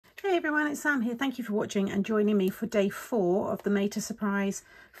everyone, it's Sam here. Thank you for watching and joining me for day 4 of the Made to Surprise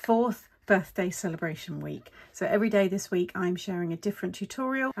 4th birthday celebration week. So every day this week I'm sharing a different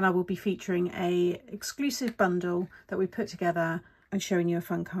tutorial and I will be featuring a exclusive bundle that we put together and showing you a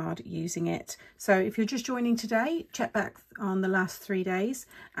fun card using it. So if you're just joining today, check back on the last 3 days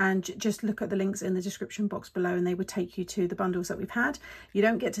and just look at the links in the description box below and they would take you to the bundles that we've had. You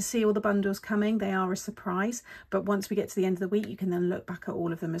don't get to see all the bundles coming, they are a surprise, but once we get to the end of the week you can then look back at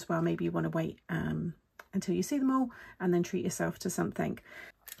all of them as well. Maybe you want to wait until you see them all and then treat yourself to something.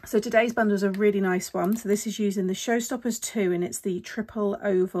 So today's bundle is a really nice one. So this is using the Showstoppers 2 and it's the triple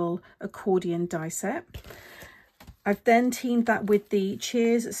oval accordion die set. I've then teamed that with the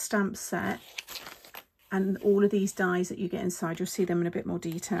Cheers stamp set and all of these dies that you get inside. You'll see them in a bit more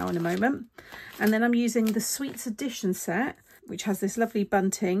detail in a moment. And then I'm using the Sweets Edition set, which has this lovely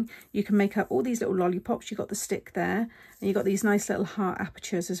bunting. You can make up all these little lollipops. You've got the stick there and you've got these nice little heart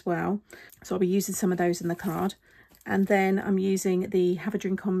apertures as well. So I'll be using some of those in the card. And then I'm using the Have a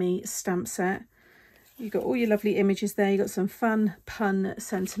Drink on Me stamp set. You've got all your lovely images there, you've got some fun pun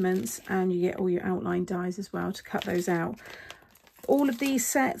sentiments and you get all your outline dies as well to cut those out. All of these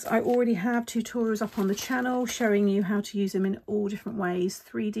sets, I already have tutorials up on the channel showing you how to use them in all different ways.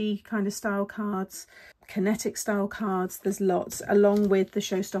 3D kind of style cards, kinetic style cards, there's lots, along with the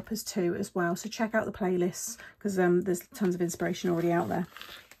Showstoppers 2 as well. So check out the playlists because there's tons of inspiration already out there.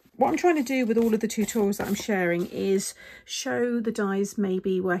 What I'm trying to do with all of the tutorials that I'm sharing is show the dies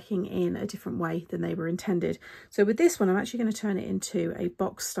maybe working in a different way than they were intended. So with this one, I'm actually going to turn it into a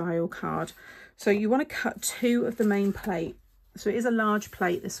box style card. So you want to cut 2 of the main plate. So it is a large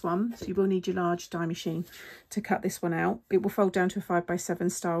plate, this one. So you will need your large die machine to cut this one out. It will fold down to a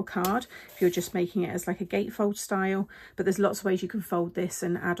 5x7 style card if you're just making it as like a gatefold style. But there's lots of ways you can fold this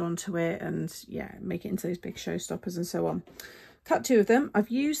and add on to it and yeah, make it into those big showstoppers and so on. Cut 2 of them. I've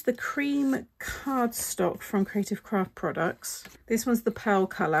used the cream cardstock from Creative Craft Products. This one's the pearl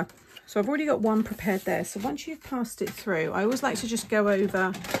colour. So I've already got one prepared there. So once you've passed it through, I always like to just go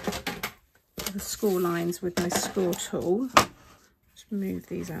over the score lines with my score tool. Just move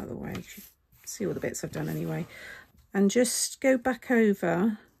these out of the way. You should see all the bits I've done anyway. And just go back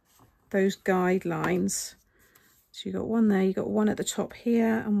over those guidelines. So you've got one there, you've got one at the top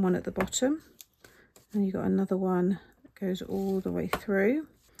here and one at the bottom. And you've got another one goes all the way through,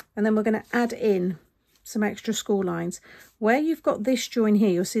 and then we're going to add in some extra score lines. Where you've got this join here,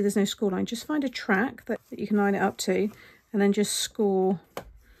 you'll see there's no score line. Just find a track that you can line it up to and then just score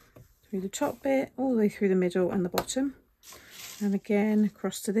through the top bit all the way through the middle and the bottom, and again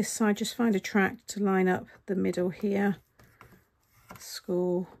across to this side. Just find a track to line up the middle here,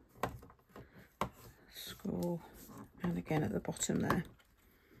 score, score, and again at the bottom there.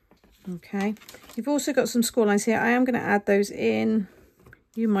 Okay, you've also got some score lines here. I am going to add those in.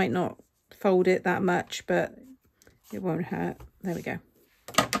 You might not fold it that much, but it won't hurt. There we go.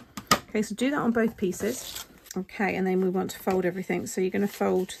 Okay, so do that on both pieces. Okay, and then we want to fold everything. So you're going to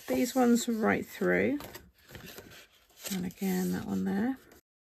fold these ones right through. And again, that one there.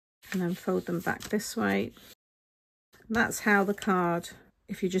 And then fold them back this way. That's how the card,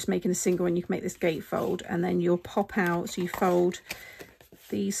 if you're just making a single one, you can make this gatefold. And then you'll pop out, so you fold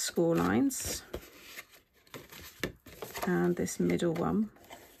these score lines and this middle one.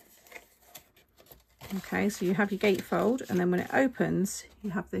 Okay, so you have your gatefold and then when it opens you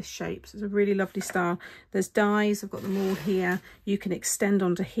have this shape. So it's a really lovely style. There's dies, I've got them all here. You can extend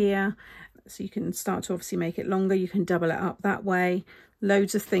onto here, so you can start to obviously make it longer. You can double it up that way.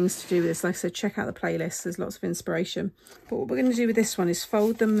 Loads of things to do with this. Like I said, check out the playlist, there's lots of inspiration. But what we're going to do with this one is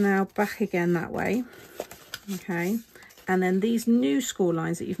fold them now back again that way. Okay, and then these new score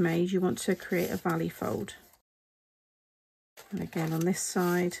lines that you've made, you want to create a valley fold. And again on this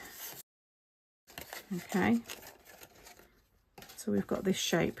side. Okay. So we've got this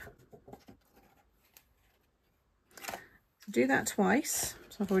shape. So do that twice.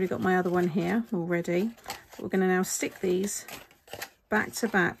 So I've already got my other one here already. But we're going to now stick these back to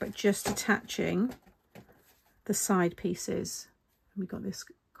back, but just attaching the side pieces. And we've got this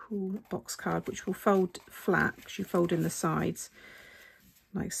cool box card which will fold flat because you fold in the sides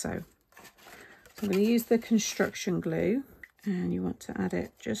like so. So I'm going to use the construction glue and you want to add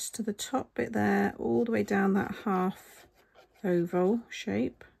it just to the top bit there, all the way down that half oval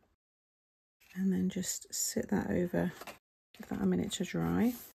shape, and then just sit that over, give that a minute to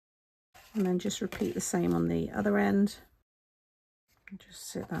dry, and then just repeat the same on the other end and just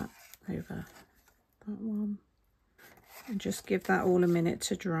sit that over that one. And just give that all a minute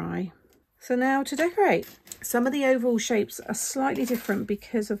to dry. So now to decorate. Some of the oval shapes are slightly different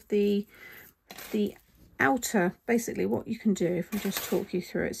because of the outer, basically what you can do, if I just talk you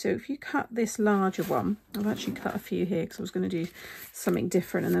through it. So if you cut this larger one, I've actually cut a few here because I was going to do something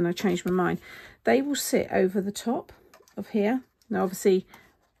different and then I changed my mind. They will sit over the top of here. Now obviously,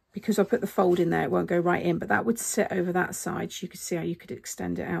 because I put the fold in there, it won't go right in, but that would sit over that side. So you could see how you could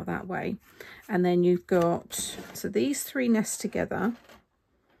extend it out that way. And then you've got, so these three nest together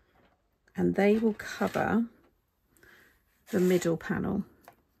and they will cover the middle panel.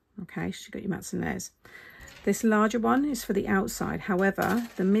 Okay, so you've got your mats and layers. This larger one is for the outside. However,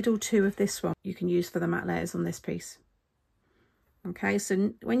 the middle two of this one you can use for the mat layers on this piece. Okay,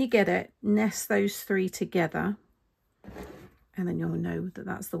 so when you get it, nest those three together and then you'll know that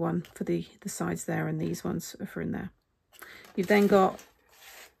that's the one for the sides there, and these ones are for in there. You've then got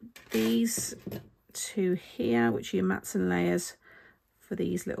these two here, which are your mats and layers for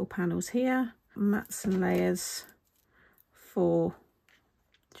these little panels here. Mats and layers for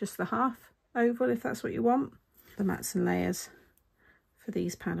just the half oval, if that's what you want. The mats and layers for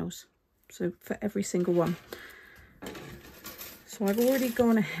these panels, so for every single one. So I've already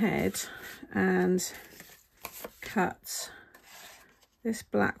gone ahead and cut this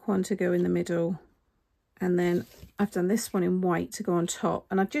black one to go in the middle, and then I've done this one in white to go on top,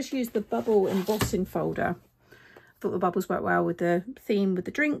 and I've just used the bubble embossing folder. I thought the bubbles worked well with the theme, with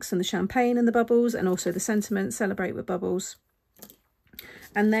the drinks and the champagne and the bubbles, and also the sentiment, celebrate with bubbles.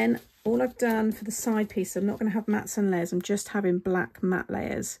 And then all I've done for the side piece, I'm not going to have mats and layers, I'm just having black matte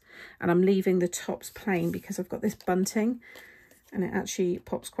layers, and I'm leaving the tops plain because I've got this bunting and it actually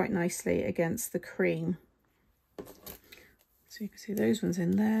pops quite nicely against the cream. So you can see those ones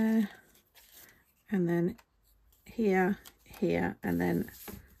in there, and then here, here, and then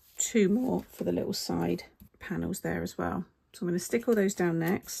two more for the little side panels there as well. So I'm going to stick all those down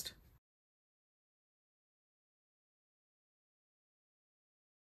next.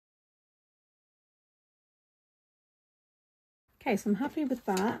 Okay, so I'm happy with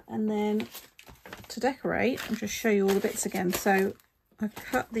that, and then to decorate, I'll just show you all the bits again. So I've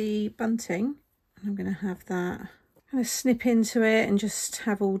cut the bunting, and I'm going to have that kind of snip into it and just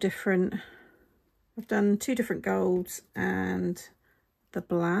have all different. I've done two different golds and the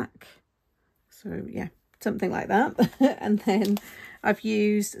black, so yeah, something like that. And then I've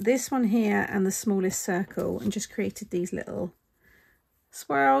used this one here and the smallest circle and just created these little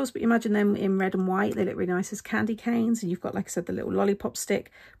swirls, but you imagine them in red and white. They look really nice as candy canes, and you've got, like I said, the little lollipop stick,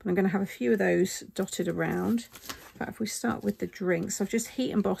 but I'm going to have a few of those dotted around. But if we start with the drinks, I've just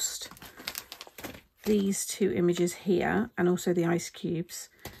heat embossed these two images here and also the ice cubes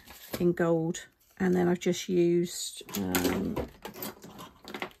in gold, and then I've just used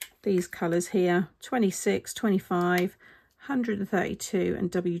these colours here, 26, 25, 132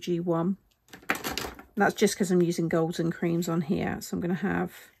 and WG1. That's just because I'm using golds and creams on here. So I'm going to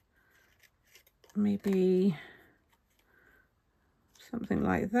have maybe something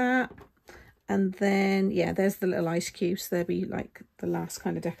like that. And then, yeah, there's the little ice cubes. They'll be like the last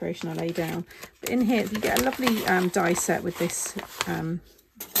kind of decoration I lay down. But in here, you get a lovely die set with this,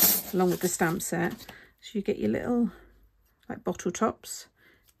 along with the stamp set. So you get your little like bottle tops.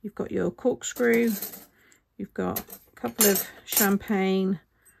 You've got your corkscrew. You've got a couple of champagne,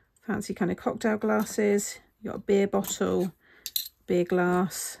 fancy kind of cocktail glasses. You've got a beer bottle, beer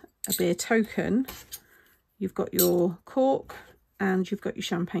glass, a beer token. You've got your cork, and you've got your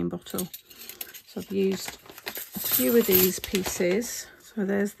champagne bottle. So I've used a few of these pieces. So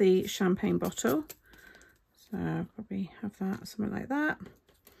there's the champagne bottle. So I'll probably have that, something like that.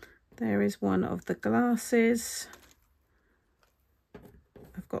 There is one of the glasses.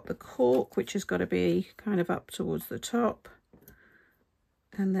 I've got the cork, which has got to be kind of up towards the top.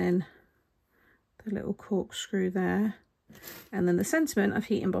 And then the little corkscrew there. And then the sentiment I've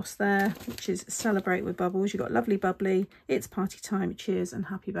heat embossed there, which is celebrate with bubbles. You've got lovely bubbly, it's party time, cheers and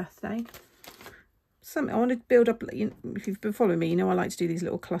happy birthday. Something I want to build up, if you've been following me, you know I like to do these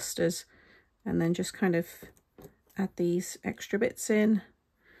little clusters and then just kind of add these extra bits in.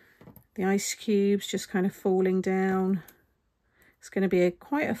 The ice cubes just kind of falling down. It's going to be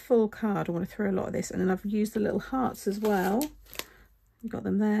quite a full card. I want to throw a lot of this. And then I've used the little hearts as well. You've got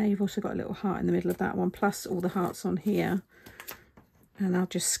them there. You've also got a little heart in the middle of that one, plus all the hearts on here. And I'll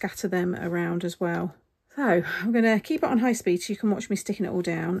just scatter them around as well. So I'm going to keep it on high speed so you can watch me sticking it all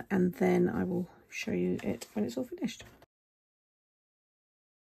down, and then I will show you it when it's all finished.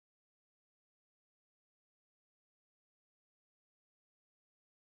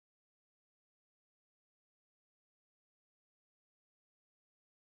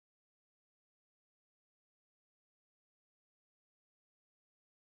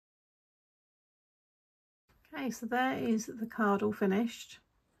 Okay, so there is the card all finished.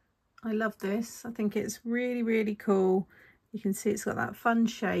 I love this. I think it's really, really cool. You can see it's got that fun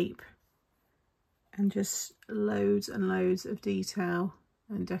shape and just loads and loads of detail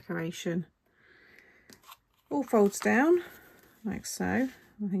and decoration. All folds down like so.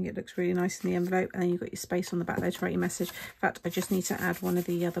 I think it looks really nice in the envelope, and then you've got your space on the back there to write your message. In fact, I just need to add one of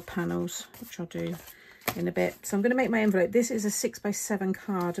the other panels, which I'll do in a bit. So I'm going to make my envelope. This is a 6x7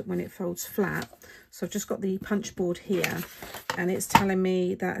 card when it folds flat. So I've just got the punch board here, and it's telling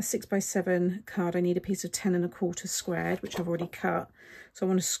me that a 6x7 card, I need a piece of 10 1/4 squared, which I've already cut. So I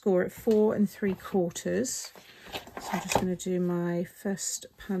want to score it 4 3/4. So I'm just going to do my first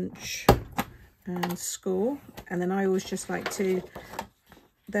punch and score, and then I always just like to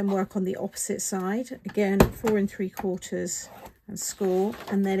then work on the opposite side again, 4 3/4 and score,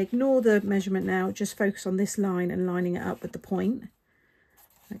 and then ignore the measurement now, just focus on this line and lining it up with the point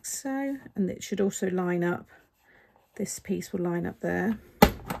like so, and it should also line up, this piece will line up there,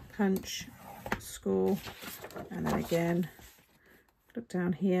 punch, score, and then again look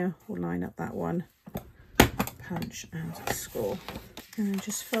down here, we'll line up that one, punch and score, and then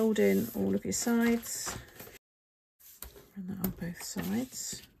just fold in all of your sides. And that on both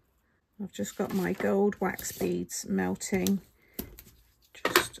sides. I've just got my gold wax beads melting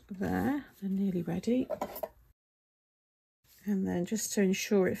just there, they're nearly ready. And then just to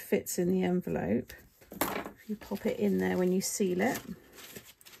ensure it fits in the envelope, if you pop it in there when you seal it,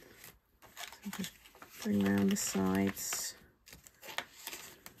 so just bring around the sides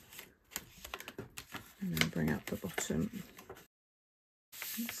and then bring up the bottom.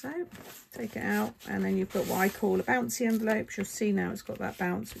 So take it out, and then you've got what I call a bouncy envelope. You'll see now it's got that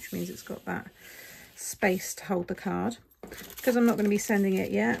bounce, which means it's got that space to hold the card. Because I'm not going to be sending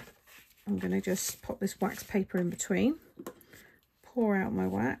it yet, I'm going to just pop this wax paper in between, pour out my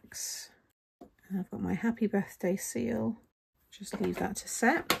wax, and I've got my happy birthday seal. Just leave that to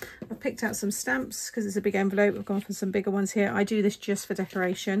set. I've picked out some stamps because it's a big envelope. I've gone for some bigger ones here. I do this just for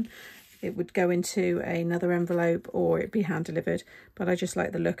decoration. It would go into another envelope or it'd be hand delivered, but I just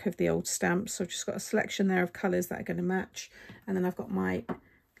like the look of the old stamps. So I've just got a selection there of colours that are going to match, and then I've got my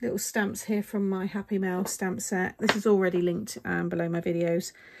little stamps here from my Happy Mail stamp set. This is already linked below my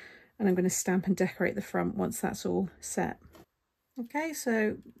videos, and I'm going to stamp and decorate the front once that's all set. Okay,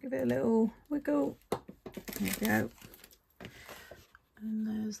 so give it a little wiggle. There we go. And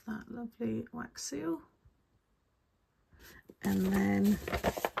there's that lovely wax seal. And then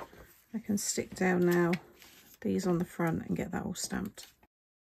I can stick down now these on the front and get that all stamped.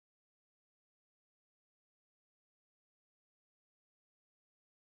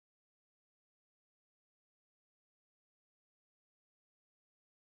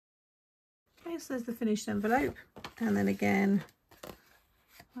 Okay, so there's the finished envelope, and then again,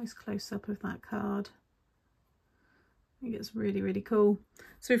 nice close up of that card. I think it's really, really cool.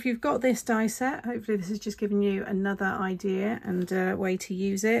 So if you've got this die set, hopefully this has just given you another idea and a way to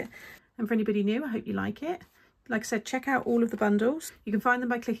use it. And for anybody new, I hope you like it. Like I said, check out all of the bundles. You can find them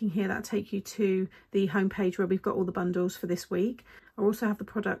by clicking here. That'll take you to the homepage where we've got all the bundles for this week. I'll also have the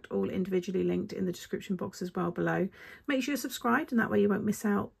product all individually linked in the description box as well below. Make sure you're subscribed, and that way you won't miss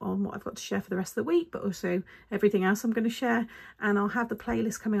out on what I've got to share for the rest of the week, but also everything else I'm going to share. And I'll have the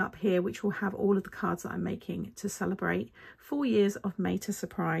playlist coming up here, which will have all of the cards that I'm making to celebrate 4 years of Meta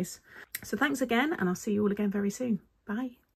Surprise. So thanks again, and I'll see you all again very soon. Bye.